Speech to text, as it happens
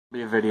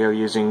Be a video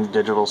using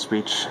Digital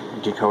Speech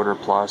Decoder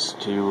Plus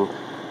to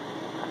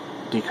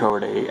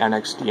decode a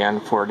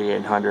NXDN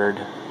 4800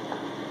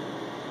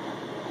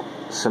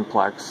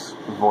 simplex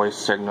voice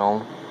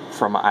signal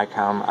from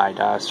ICOM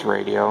IC-F4161DS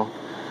radio.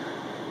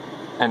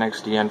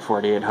 NXDN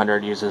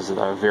 4800 uses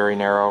a very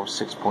narrow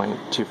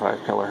 6.25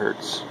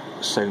 kilohertz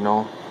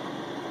signal.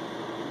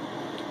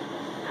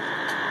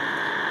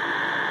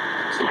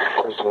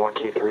 Testing 1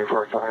 2 3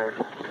 4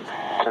 5.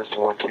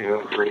 Testing 1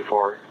 2 3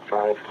 4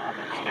 5.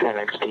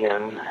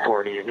 NXDN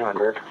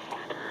 4800.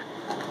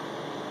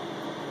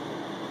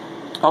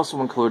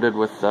 Also included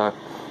with the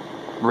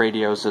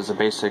radios is a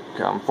basic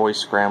voice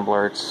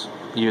scrambler. It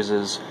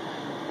uses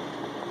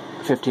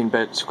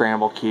 15-bit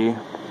scramble key.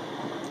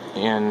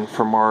 And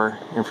for more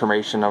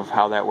information of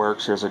how that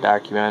works, there's a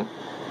document.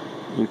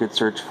 You could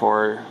search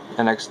for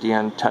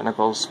NXDN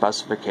Technical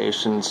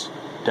Specifications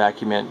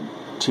document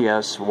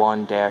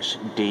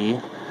TS1-D.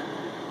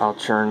 I'll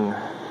turn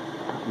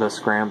the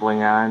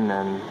scrambling on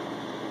and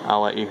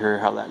I'll let you hear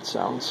how that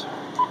sounds.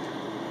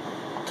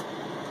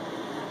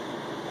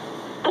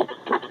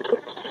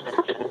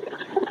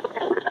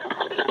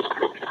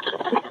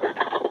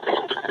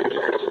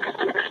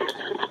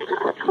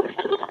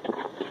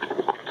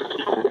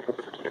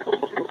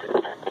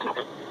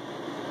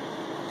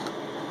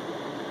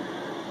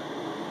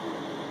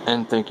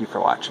 And thank you for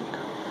watching.